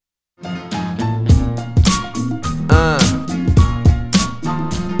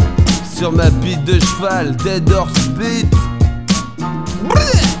sur ma bite de cheval, dead horse beat.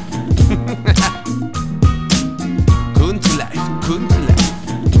 CountryLife, CountryLife.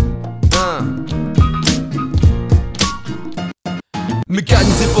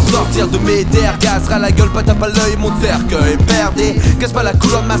 Mécanisé pour sortir de mes terres, gazera la gueule, pas tape à l'œil, mon cercueil perdé. Casse pas la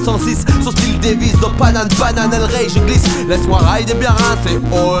couleur de ma 106, son style dévisse dans banane, elle raye, je glisse. Laisse-moi rider bien rincé,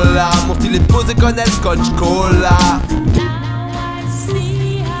 oh là. Mon style est posé comme elle scotch cola.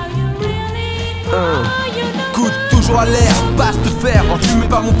 Coude toujours à l'air, passe de fer, enfumé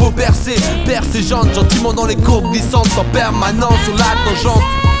par mon peau percé. Percé jante gentiment dans les courbes glissantes, en permanence sur la tangente.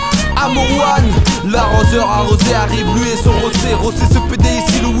 Amour one, l'arroseur arrosé arrive, lui et son rosé. Rosé se pédé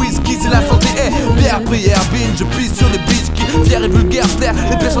ici, le whisky c'est la santé. Bière, prière, binge, je pisse sur les bitches qui fiers et vulgaires flair.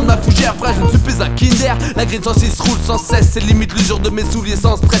 Les personnes de ma fougère, frère, je ne suis plus un kinder. La grille 106 roule sans cesse, c'est limite le jour de mes souliers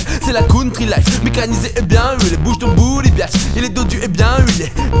sans stress. C'est la country life, mécanisé et bien huilé. Bouge ton bout, les biatch, il est dodu et bien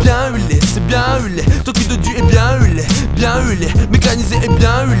huilé. Bien huilé, c'est bien huilé. Ton cul dodu est bien huilé, bien huilé. Mécanisé et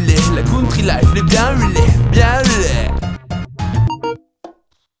bien huilé. La country life, il est bien huilé, bien huilé.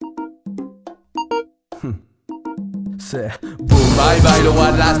 C'est boom bye bye le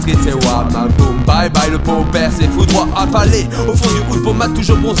roi de la street, c'est Wama. Boom bye bye le père, c'est foudroie affalé. Au fond du hood, pommade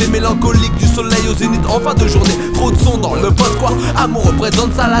toujours bronzé, mélancolique du soleil au zénith en fin de journée. Trop de son dans le post quoi. Amour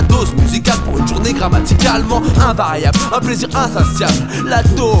représente ça, la dose musicale pour une journée grammaticalement invariable. Un plaisir insatiable. La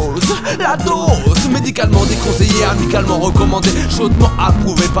dose médicalement déconseillée, amicalement recommandée, chaudement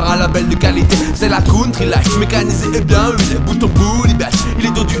approuvée par un label de qualité. C'est la country life, mécanisée et bien huilée. Bouge ton booty bash, il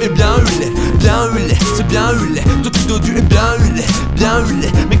est dodu et bien huilé. Bien huilé, c'est bien huilé. Dodu est bien huilé,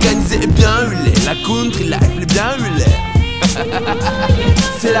 mécanisé et bien huilé. La country life, il est bien huilé.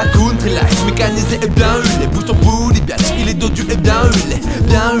 C'est la country life, mécanisé et bien huilé. Bouge ton booty biatch, il est dodu et bien huilé.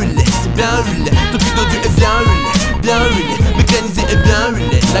 Bien huilé, c'est bien huilé. Dodu est bien huilé, mécanisé et bien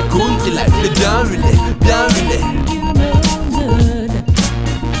huilé. La country life, il est bien huilé, bien huilé.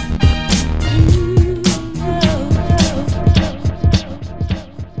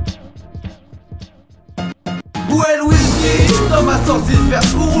 Où est le whisky? Dans ma 106 verte.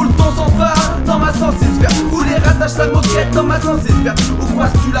 Où roule ton sang phare? Dans ma 106 verte. Où les rattaches la moquette? Dans ma 106 verte. Où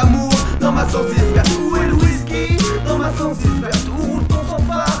croises-tu l'amour? Dans ma 106 verte. Où est le whisky? Dans ma 106 verte. Où roule ton sang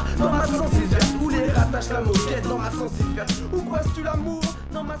phare? Dans ma 106 verte. Où les rattaches la moquette? Dans ma 106 verte. Où croises-tu l'amour?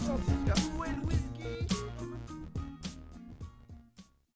 Dans ma 106 verte.